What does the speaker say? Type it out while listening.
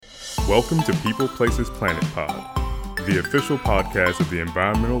Welcome to People, Places, Planet Pod, the official podcast of the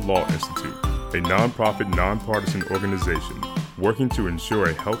Environmental Law Institute, a nonprofit, nonpartisan organization working to ensure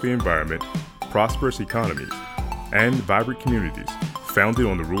a healthy environment, prosperous economies, and vibrant communities founded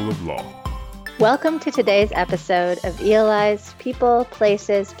on the rule of law. Welcome to today's episode of ELI's People,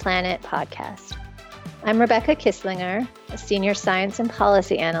 Places, Planet podcast. I'm Rebecca Kisslinger, a senior science and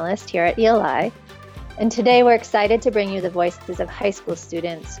policy analyst here at ELI, and today we're excited to bring you the voices of high school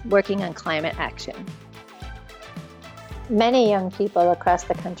students working on climate action. Many young people across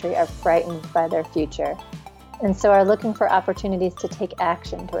the country are frightened by their future, and so are looking for opportunities to take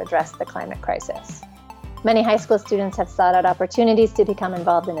action to address the climate crisis. Many high school students have sought out opportunities to become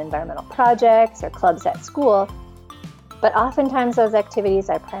involved in environmental projects or clubs at school, but oftentimes those activities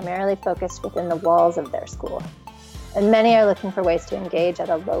are primarily focused within the walls of their school, and many are looking for ways to engage at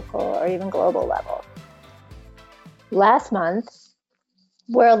a local or even global level. Last month,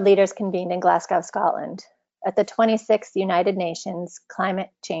 world leaders convened in Glasgow, Scotland, at the 26th United Nations Climate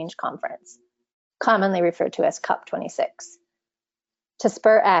Change Conference, commonly referred to as COP26, to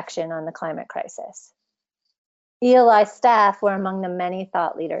spur action on the climate crisis. ELI staff were among the many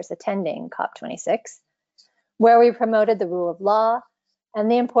thought leaders attending COP26, where we promoted the rule of law and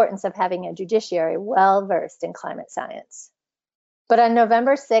the importance of having a judiciary well-versed in climate science. But on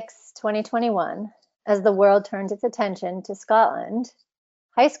November 6, 2021, as the world turned its attention to Scotland,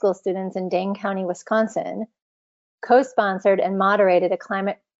 high school students in Dane County, Wisconsin, co-sponsored and moderated a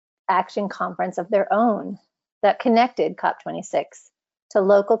climate action conference of their own that connected COP26 to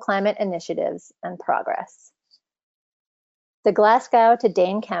local climate initiatives and progress. The Glasgow to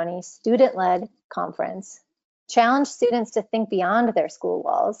Dane County student-led conference challenged students to think beyond their school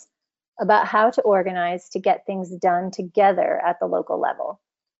walls about how to organize to get things done together at the local level.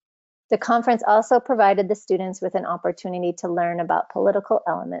 The conference also provided the students with an opportunity to learn about political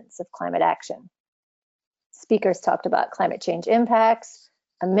elements of climate action. Speakers talked about climate change impacts,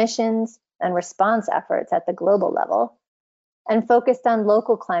 emissions, and response efforts at the global level, and focused on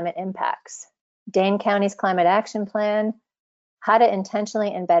local climate impacts, Dane County's climate action plan, how to intentionally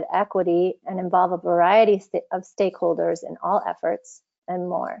embed equity and involve a variety of stakeholders in all efforts, and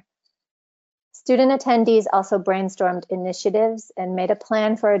more. Student attendees also brainstormed initiatives and made a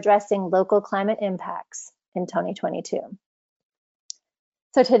plan for addressing local climate impacts in 2022.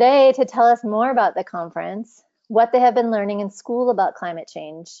 So today, to tell us more about the conference, what they have been learning in school about climate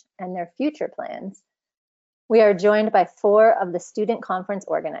change, and their future plans, we are joined by four of the student conference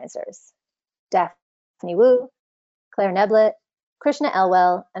organizers: Daphne Wu, Claire Neblett, Krishna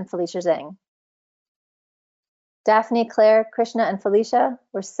Elwell, and Felicia Zhang. Daphne, Claire, Krishna, and Felicia,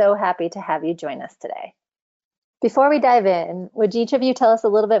 we're so happy to have you join us today. Before we dive in, would each of you tell us a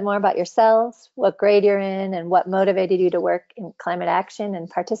little bit more about yourselves, what grade you're in, and what motivated you to work in climate action and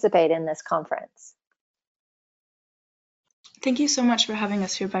participate in this conference? Thank you so much for having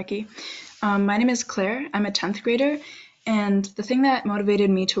us here, Becky. My name is Claire. I'm a 10th grader, and the thing that motivated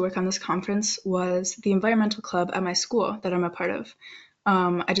me to work on this conference was the environmental club at my school that I'm a part of.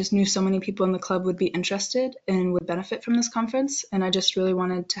 I just knew so many people in the club would be interested and would benefit from this conference, and I just really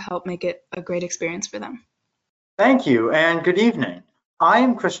wanted to help make it a great experience for them. Thank you, and good evening. I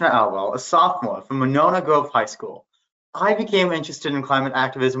am Krishna Elwell, a sophomore from Monona Grove High School. I became interested in climate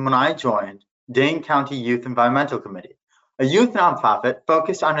activism when I joined Dane County Youth Environmental Committee, a youth nonprofit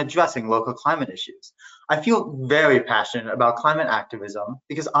focused on addressing local climate issues. I feel very passionate about climate activism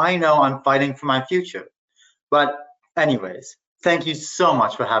because I know I'm fighting for my future. But anyways, thank you so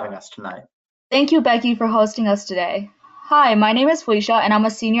much for having us tonight. Thank you, Becky, for hosting us today. Hi, my name is Felicia, and I'm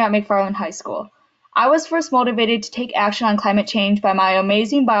a senior at McFarland High School. I was first motivated to take action on climate change by my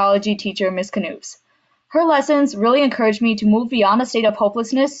amazing biology teacher, Ms. Canoes. Her lessons really encouraged me to move beyond a state of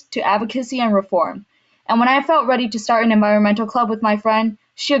hopelessness to advocacy and reform. And when I felt ready to start an environmental club with my friend,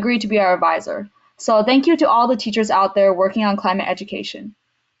 she agreed to be our advisor. So thank you to all the teachers out there working on climate education.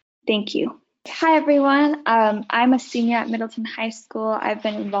 Thank you. Hi, everyone. I'm a senior at Middleton High School. I've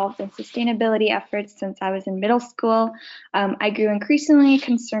been involved in sustainability efforts since I was in middle school. I grew increasingly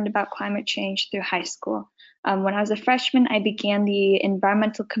concerned about climate change through high school. When I was a freshman, I began the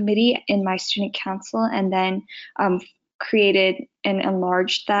environmental committee in my student council and then created and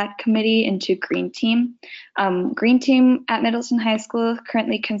enlarged that committee into Green Team. Green Team at Middleton High School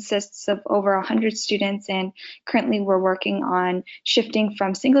currently consists of over 100 students, and currently we're working on shifting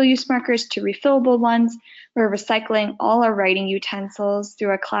from single-use markers to refillable ones. We're recycling all our writing utensils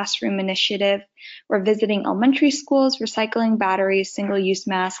through a classroom initiative. We're visiting elementary schools, recycling batteries, single-use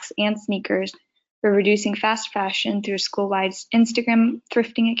masks, and sneakers. We're reducing fast fashion through a school-wide Instagram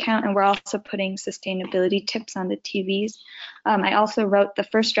thrifting account, and we're also putting sustainability tips on the TVs. I also wrote the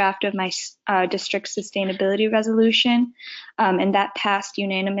first draft of my district sustainability resolution, and that passed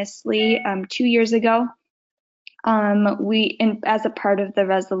unanimously 2 years ago. As a part of the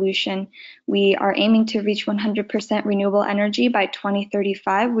resolution, we are aiming to reach 100% renewable energy by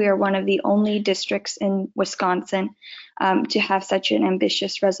 2035. We are one of the only districts in Wisconsin to have such an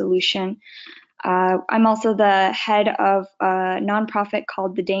ambitious resolution. I'm also the head of a nonprofit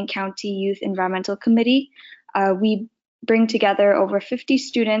called the Dane County Youth Environmental Committee. We bring together over 50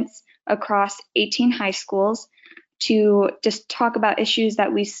 students across 18 high schools to just talk about issues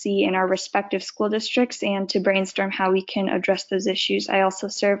that we see in our respective school districts and to brainstorm how we can address those issues. I also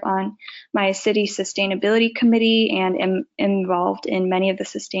serve on my city sustainability committee and am involved in many of the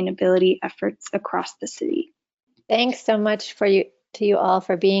sustainability efforts across the city. Thanks so much to you all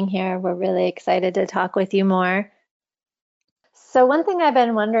for being here. We're really excited to talk with you more. So one thing I've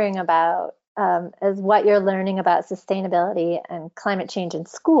been wondering about is what you're learning about sustainability and climate change in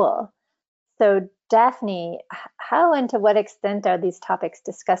school. So Daphne, how and to what extent are these topics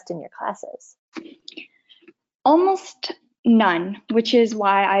discussed in your classes? Almost none, which is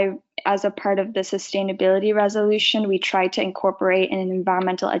why as a part of the sustainability resolution, we try to incorporate an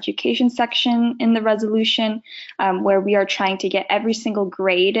environmental education section in the resolution where we are trying to get every single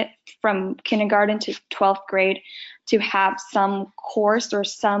grade from kindergarten to 12th grade to have some course or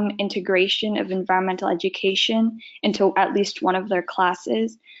some integration of environmental education into at least one of their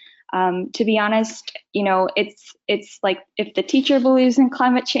classes. To be honest, it's like if the teacher believes in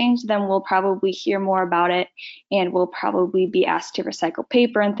climate change, then we'll probably hear more about it and we'll probably be asked to recycle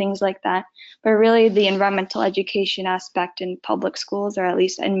paper and things like that. But really the environmental education aspect in public schools, or at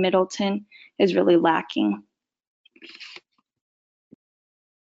least in Middleton, is really lacking.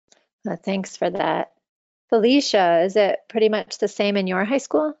 Thanks for that. Felicia, is it pretty much the same in your high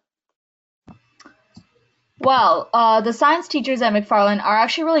school? Well, the science teachers at McFarland are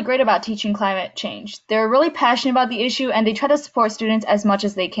actually really great about teaching climate change. They're really passionate about the issue and they try to support students as much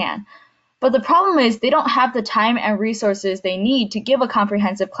as they can. But the problem is they don't have the time and resources they need to give a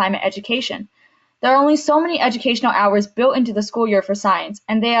comprehensive climate education. There are only so many educational hours built into the school year for science,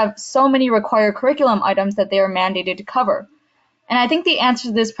 and they have so many required curriculum items that they are mandated to cover. And I think the answer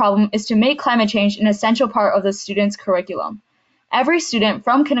to this problem is to make climate change an essential part of the student's curriculum. Every student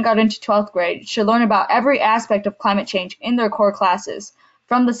from kindergarten to 12th grade should learn about every aspect of climate change in their core classes,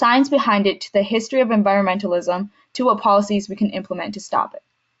 from the science behind it to the history of environmentalism to what policies we can implement to stop it.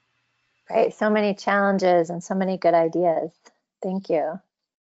 Great, so many challenges and so many good ideas. Thank you.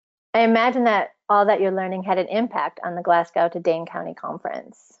 I imagine that all that you're learning had an impact on the Glasgow to Dane County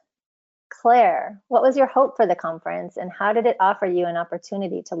Conference. Claire, what was your hope for the conference and how did it offer you an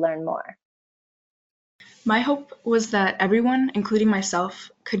opportunity to learn more? My hope was that everyone, including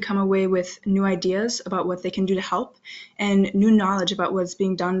myself, could come away with new ideas about what they can do to help and new knowledge about what's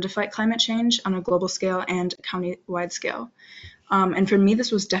being done to fight climate change on a global scale and a county-wide scale. And for me,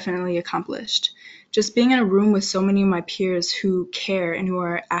 this was definitely accomplished. Just being in a room with so many of my peers who care and who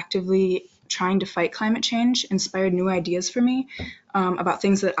are actively trying to fight climate change inspired new ideas for me about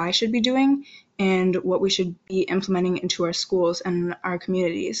things that I should be doing and what we should be implementing into our schools and our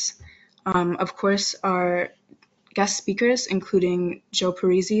communities. Of course, our guest speakers, including Joe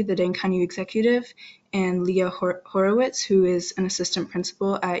Parisi, the Dane County Executive, and Leah Horowitz, who is an assistant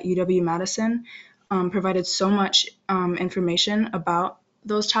principal at UW-Madison, provided so much information about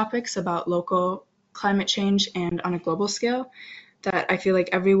those topics, about local climate change and on a global scale, that I feel like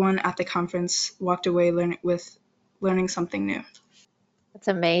everyone at the conference walked away learning something new. That's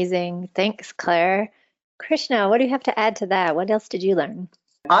amazing. Thanks, Claire. Krishna, what do you have to add to that? What else did you learn?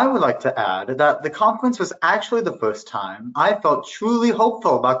 I would like to add that the conference was actually the first time I felt truly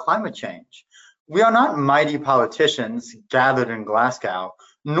hopeful about climate change. We are not mighty politicians gathered in Glasgow,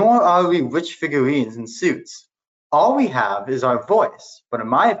 nor are we rich figurines in suits. All we have is our voice, but in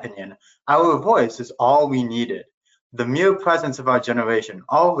my opinion, our voice is all we needed. The mere presence of our generation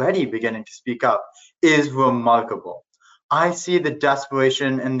already beginning to speak up is remarkable. I see the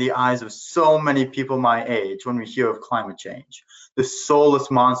desperation in the eyes of so many people my age when we hear of climate change, the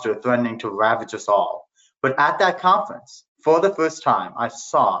soulless monster threatening to ravage us all. But at that conference, for the first time,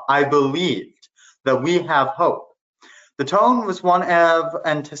 I believed that we have hope. The tone was one of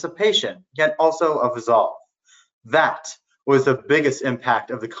anticipation, yet also of resolve. That was the biggest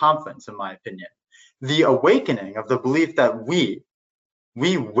impact of the conference, in my opinion. The awakening of the belief that we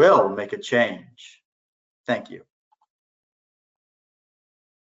will make a change. Thank you.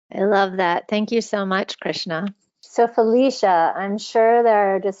 I love that. Thank you so much, Krishna. So Felicia, I'm sure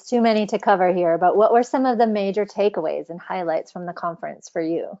there are just too many to cover here, but what were some of the major takeaways and highlights from the conference for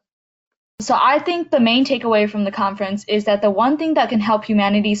you? So I think the main takeaway from the conference is that the one thing that can help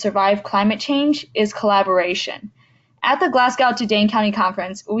humanity survive climate change is collaboration. At the Glasgow to Dane County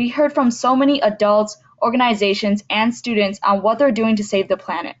Conference, we heard from so many adults, organizations, and students on what they're doing to save the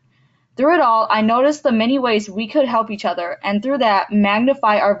planet. Through it all, I noticed the many ways we could help each other, and through that,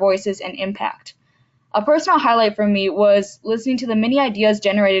 magnify our voices and impact. A personal highlight for me was listening to the many ideas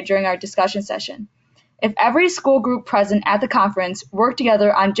generated during our discussion session. If every school group present at the conference worked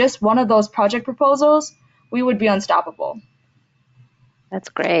together on just one of those project proposals, we would be unstoppable. That's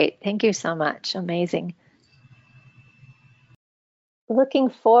great. Thank you so much. Amazing. Looking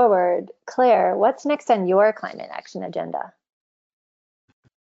forward, Claire, what's next on your climate action agenda?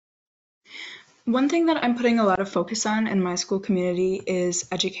 One thing that I'm putting a lot of focus on in my school community is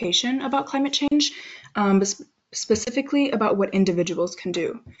education about climate change, but specifically about what individuals can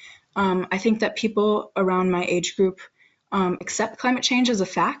do. I think that people around my age group accept climate change as a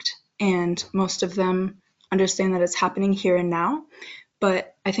fact, and most of them understand that it's happening here and now.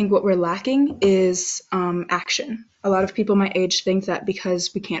 But I think what we're lacking is action. A lot of people my age think that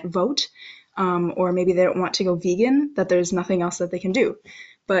because we can't vote, or maybe they don't want to go vegan, that there's nothing else that they can do.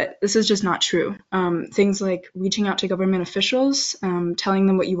 But this is just not true. Things like reaching out to government officials, telling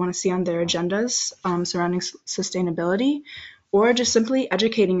them what you want to see on their agendas surrounding sustainability, or just simply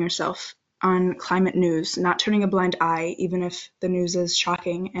educating yourself on climate news, not turning a blind eye, even if the news is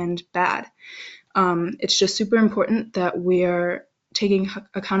shocking and bad. It's just super important that we are taking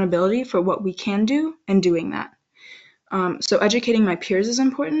accountability for what we can do and doing that. So educating my peers is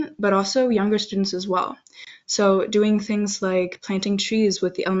important, but also younger students as well. So doing things like planting trees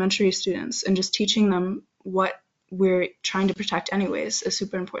with the elementary students and just teaching them what we're trying to protect anyways is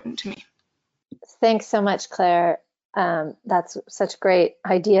super important to me. Thanks so much, Claire. That's such great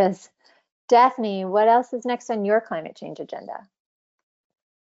ideas. Daphne, what else is next on your climate change agenda?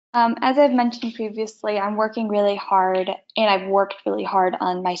 As I've mentioned previously, I'm working really hard, and I've worked really hard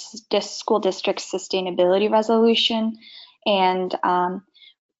on my school district sustainability resolution. And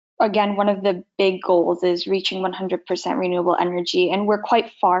again, one of the big goals is reaching 100% renewable energy, and we're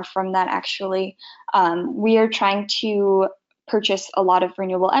quite far from that actually. We are trying to purchase a lot of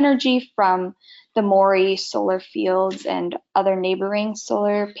renewable energy from the Maury solar fields and other neighboring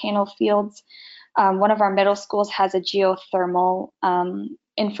solar panel fields. One of our middle schools has a geothermal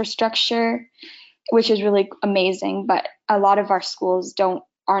infrastructure, which is really amazing, but a lot of our schools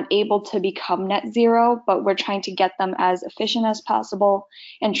aren't able to become net zero, but we're trying to get them as efficient as possible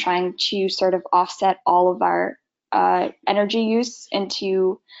and trying to sort of offset all of our energy use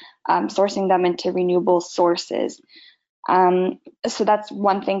into sourcing them into renewable sources. So that's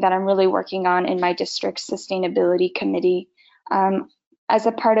one thing that I'm really working on in my district sustainability committee. As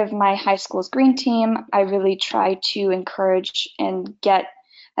a part of my high school's green team, I really try to encourage and get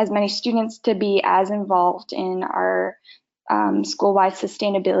as many students to be as involved in our school-wide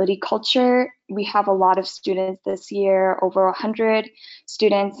sustainability culture. We have a lot of students this year, over 100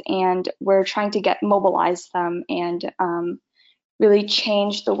 students, and we're trying to mobilize them and really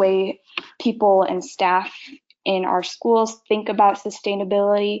change the way people and staff in our schools think about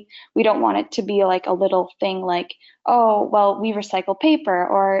sustainability. We don't want it to be like a little thing like, oh, well, we recycle paper,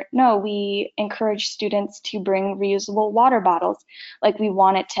 or no, we encourage students to bring reusable water bottles. Like, we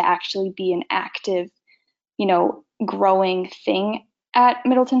want it to actually be an active, growing thing at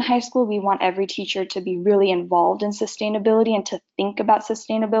Middleton High School. We want every teacher to be really involved in sustainability and to think about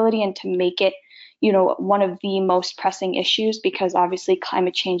sustainability and to make it, one of the most pressing issues, because obviously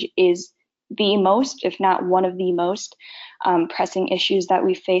climate change is the most, if not one of the most pressing issues that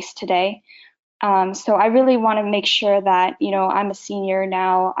we face today. So I really want to make sure that, I'm a senior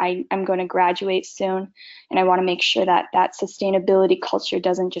now, I'm going to graduate soon, and I want to make sure that that sustainability culture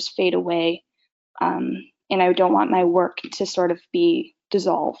doesn't just fade away. And I don't want my work to sort of be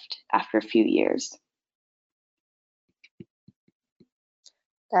dissolved after a few years.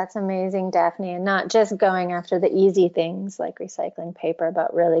 That's amazing, Daphne, and not just going after the easy things like recycling paper,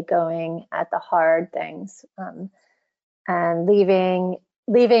 but really going at the hard things and leaving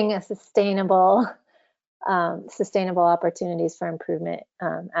a sustainable opportunities for improvement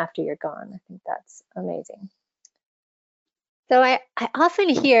after you're gone. I think that's amazing. So I often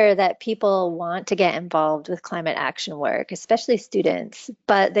hear that people want to get involved with climate action work, especially students,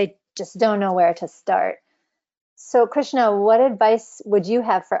 but they just don't know where to start. So Krishna, what advice would you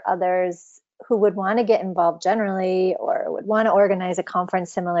have for others who would want to get involved generally or would want to organize a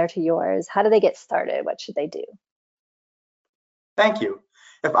conference similar to yours? How do they get started? What should they do? Thank you.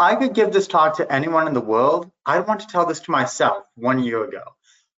 If I could give this talk to anyone in the world, I'd want to tell this to myself 1 year ago.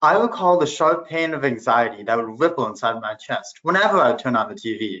 I recall the sharp pain of anxiety that would ripple inside my chest whenever I turned on the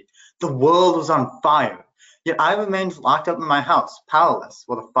TV. The world was on fire, yet I remained locked up in my house, powerless,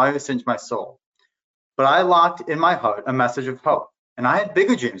 while the fire singed my soul. But I locked in my heart a message of hope, and I had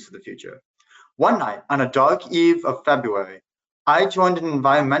bigger dreams for the future. One night, on a dark eve of February, I joined an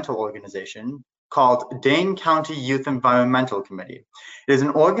environmental organization called Dane County Youth Environmental Committee. It is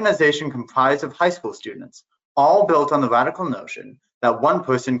an organization comprised of high school students, all built on the radical notion that one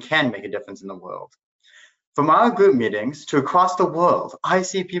person can make a difference in the world. From our group meetings to across the world, I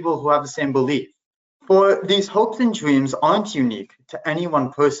see people who have the same belief. For these hopes and dreams aren't unique to any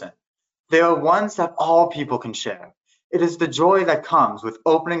one person. They are ones that all people can share. It is the joy that comes with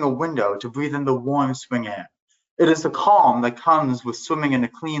opening a window to breathe in the warm spring air. It is the calm that comes with swimming in a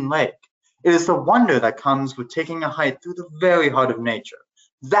clean lake. It is the wonder that comes with taking a hike through the very heart of nature.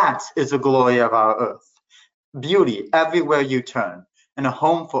 That is the glory of our earth. Beauty everywhere you turn, and a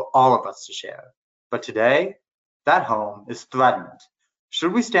home for all of us to share. But today, that home is threatened.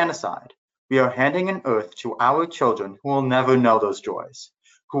 Should we stand aside, we are handing an earth to our children who will never know those joys,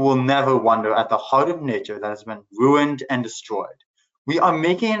 who will never wonder at the heart of nature that has been ruined and destroyed. We are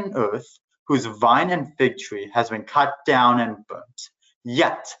making an earth whose vine and fig tree has been cut down and burnt.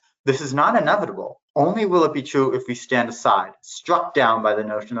 Yet, this is not inevitable. Only will it be true if we stand aside, struck down by the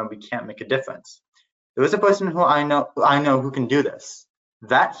notion that we can't make a difference. There is a person who I know who can do this.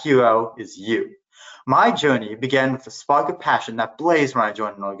 That hero is you. My journey began with a spark of passion that blazed when I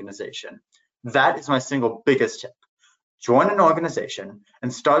joined an organization. That is my single biggest tip. Join an organization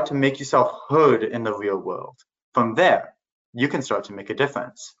and start to make yourself heard in the real world. From there, you can start to make a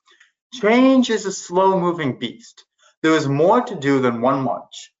difference. Change is a slow-moving beast. There is more to do than one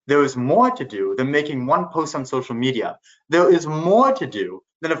march. There is more to do than making one post on social media. There is more to do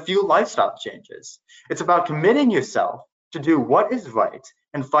than a few lifestyle changes. It's about committing yourself to do what is right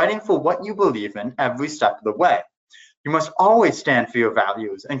and fighting for what you believe in every step of the way. You must always stand for your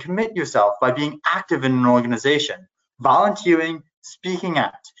values and commit yourself by being active in an organization, volunteering, speaking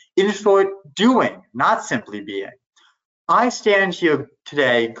out. In short, doing, not simply being. I stand here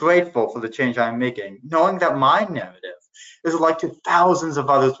today grateful for the change I'm making, knowing that my narrative is like to thousands of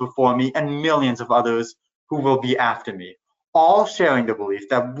others before me and millions of others who will be after me, all sharing the belief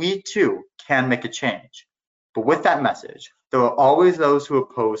that we too can make a change. But with that message, there are always those who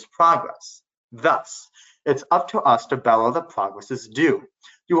oppose progress. Thus, it's up to us to bellow that progress is due.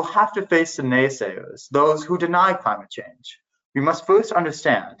 You will have to face the naysayers, those who deny climate change. We must first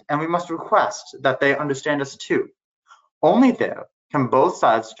understand, and we must request that they understand us too. Only there can both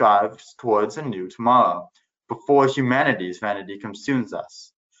sides strive towards a new tomorrow, before humanity's vanity consumes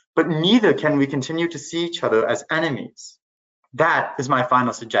us. But neither can we continue to see each other as enemies. That is my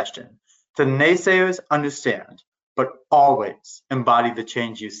final suggestion. The naysayers understand, but always embody the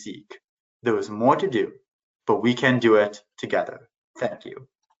change you seek. There is more to do, but we can do it together. Thank you.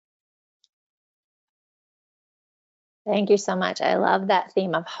 Thank you so much. I love that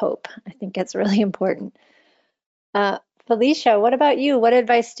theme of hope. I think it's really important. Felicia, what about you? What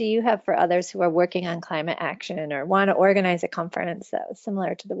advice do you have for others who are working on climate action or want to organize a conference that was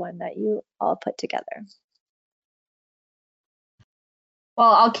similar to the one that you all put together?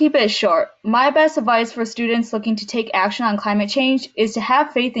 Well, I'll keep it short. My best advice for students looking to take action on climate change is to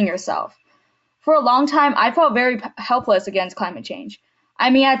have faith in yourself. For a long time, I felt very helpless against climate change.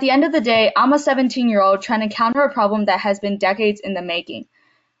 I mean, at the end of the day, I'm a 17-year-old trying to counter a problem that has been decades in the making.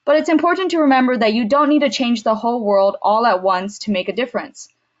 But it's important to remember that you don't need to change the whole world all at once to make a difference.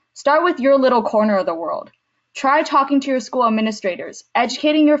 Start with your little corner of the world. Try talking to your school administrators,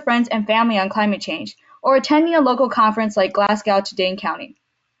 educating your friends and family on climate change, or attending a local conference like Glasgow to Dane County.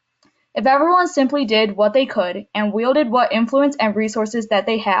 If everyone simply did what they could and wielded what influence and resources that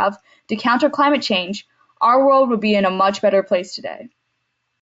they have to counter climate change, our world would be in a much better place today.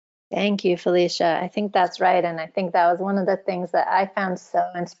 Thank you, Felicia. I think that's right. And I think that was one of the things that I found so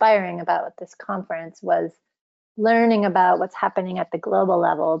inspiring about this conference was learning about what's happening at the global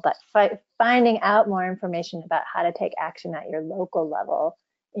level, but finding out more information about how to take action at your local level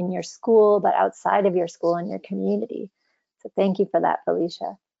in your school, but outside of your school and your community. So thank you for that,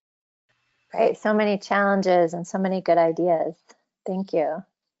 Felicia. Great, so many challenges and so many good ideas. Thank you.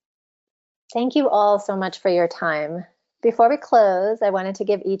 Thank you all so much for your time. Before we close, I wanted to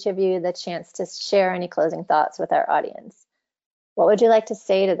give each of you the chance to share any closing thoughts with our audience. What would you like to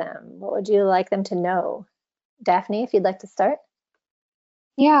say to them? What would you like them to know? Daphne, if you'd like to start.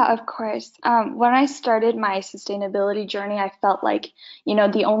 Yeah, of course. When I started my sustainability journey, I felt like,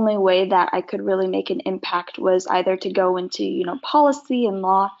 the only way that I could really make an impact was either to go into, policy and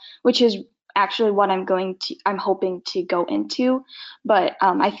law, which is actually what I'm hoping to go into. But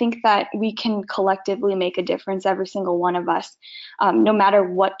I think that we can collectively make a difference, every single one of us, no matter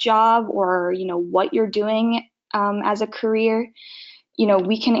what job or, what you're doing as a career.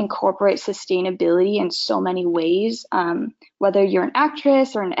 We can incorporate sustainability in so many ways, whether you're an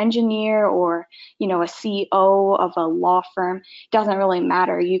actress or an engineer or, a CEO of a law firm, doesn't really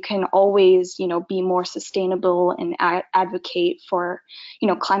matter. You can always, be more sustainable and advocate for,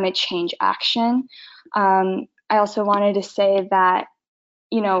 climate change action. I also wanted to say that,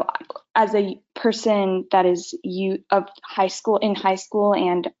 as a person that is in high school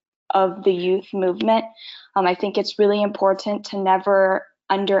and of the youth movement, I think it's really important to never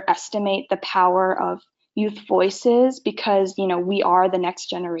underestimate the power of youth voices because, we are the next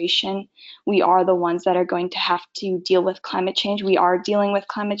generation. We are the ones that are going to have to deal with climate change. We are dealing with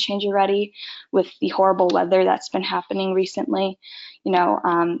climate change already with the horrible weather that's been happening recently,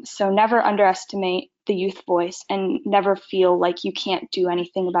 so never underestimate the youth voice and never feel like you can't do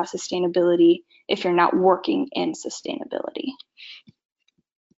anything about sustainability if you're not working in sustainability.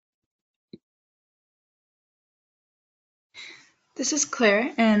 This is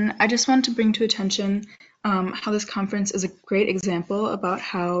Claire, and I just want to bring to attention how this conference is a great example about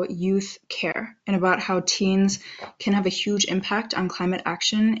how youth care and about how teens can have a huge impact on climate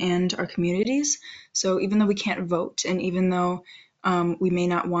action and our communities. So even though we can't vote, and even though we may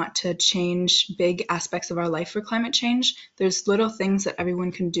not want to change big aspects of our life for climate change, there's little things that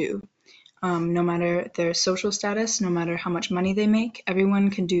everyone can do. No matter their social status, no matter how much money they make, everyone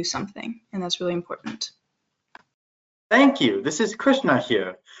can do something, and that's really important. Thank you. This is Krishna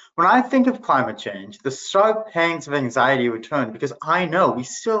here. When I think of climate change, the sharp pangs of anxiety return because I know we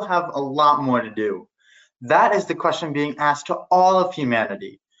still have a lot more to do. That is the question being asked to all of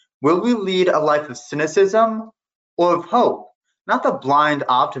humanity. Will we lead a life of cynicism or of hope? Not the blind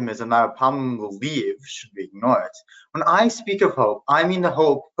optimism that our problem will leave should we ignore it. When I speak of hope, I mean the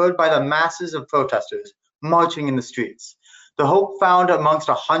hope heard by the masses of protesters marching in the streets. The hope found amongst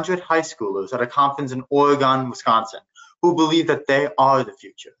 100 high schoolers at a conference in Oregon, Wisconsin, who believe that they are the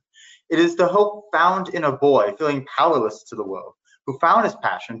future. It is the hope found in a boy feeling powerless to the world, who found his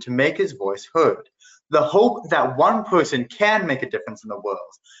passion to make his voice heard. The hope that one person can make a difference in the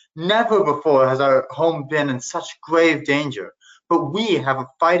world. Never before has our home been in such grave danger, but we have a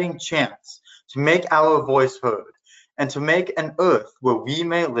fighting chance to make our voice heard and to make an earth where we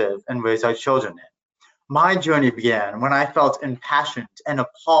may live and raise our children in. My journey began when I felt impassioned and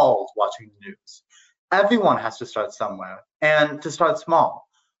appalled watching the news. Everyone has to start somewhere, and to start small,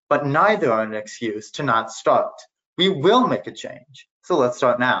 but neither are an excuse to not start. We will make a change, so let's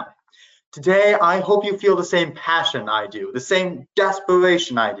start now. Today, I hope you feel the same passion I do, the same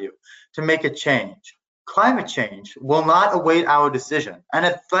desperation I do to make a change. Climate change will not await our decision, and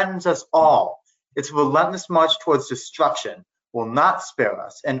it threatens us all. Its relentless march towards destruction will not spare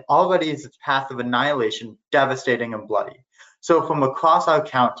us, and already is its path of annihilation devastating and bloody. So from across our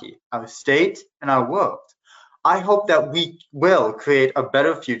county, our state, and our world, I hope that we will create a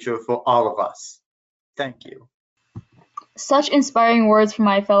better future for all of us. Thank you. Such inspiring words from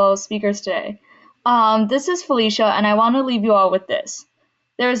my fellow speakers today. This is Felicia, and I want to leave you all with this.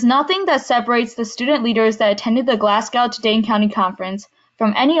 There is nothing that separates the student leaders that attended the Glasgow to Dane County Conference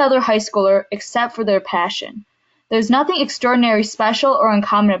from any other high schooler except for their passion. There's nothing extraordinary, special, or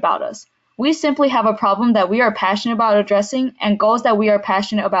uncommon about us. We simply have a problem that we are passionate about addressing and goals that we are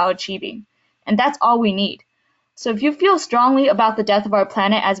passionate about achieving. And that's all we need. So if you feel strongly about the death of our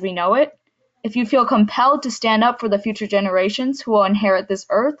planet as we know it, if you feel compelled to stand up for the future generations who will inherit this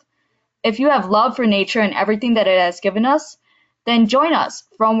earth, if you have love for nature and everything that it has given us, then join us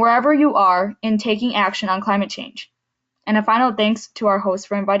from wherever you are in taking action on climate change. And a final thanks to our host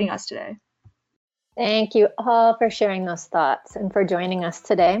for inviting us today. Thank you all for sharing those thoughts and for joining us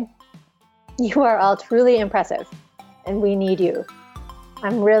today. You are all truly impressive, and we need you.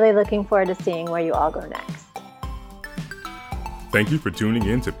 I'm really looking forward to seeing where you all go next. Thank you for tuning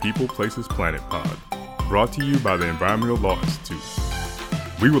in to People, Places, Planet Pod, brought to you by the Environmental Law Institute.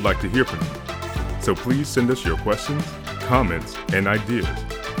 We would like to hear from you, so please send us your questions, comments, and ideas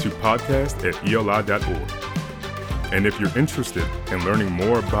to podcast@eli.org. And if you're interested in learning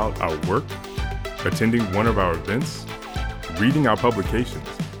more about our work, attending one of our events, reading our publications,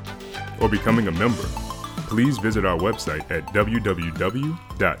 or becoming a member, please visit our website at www.eli.org.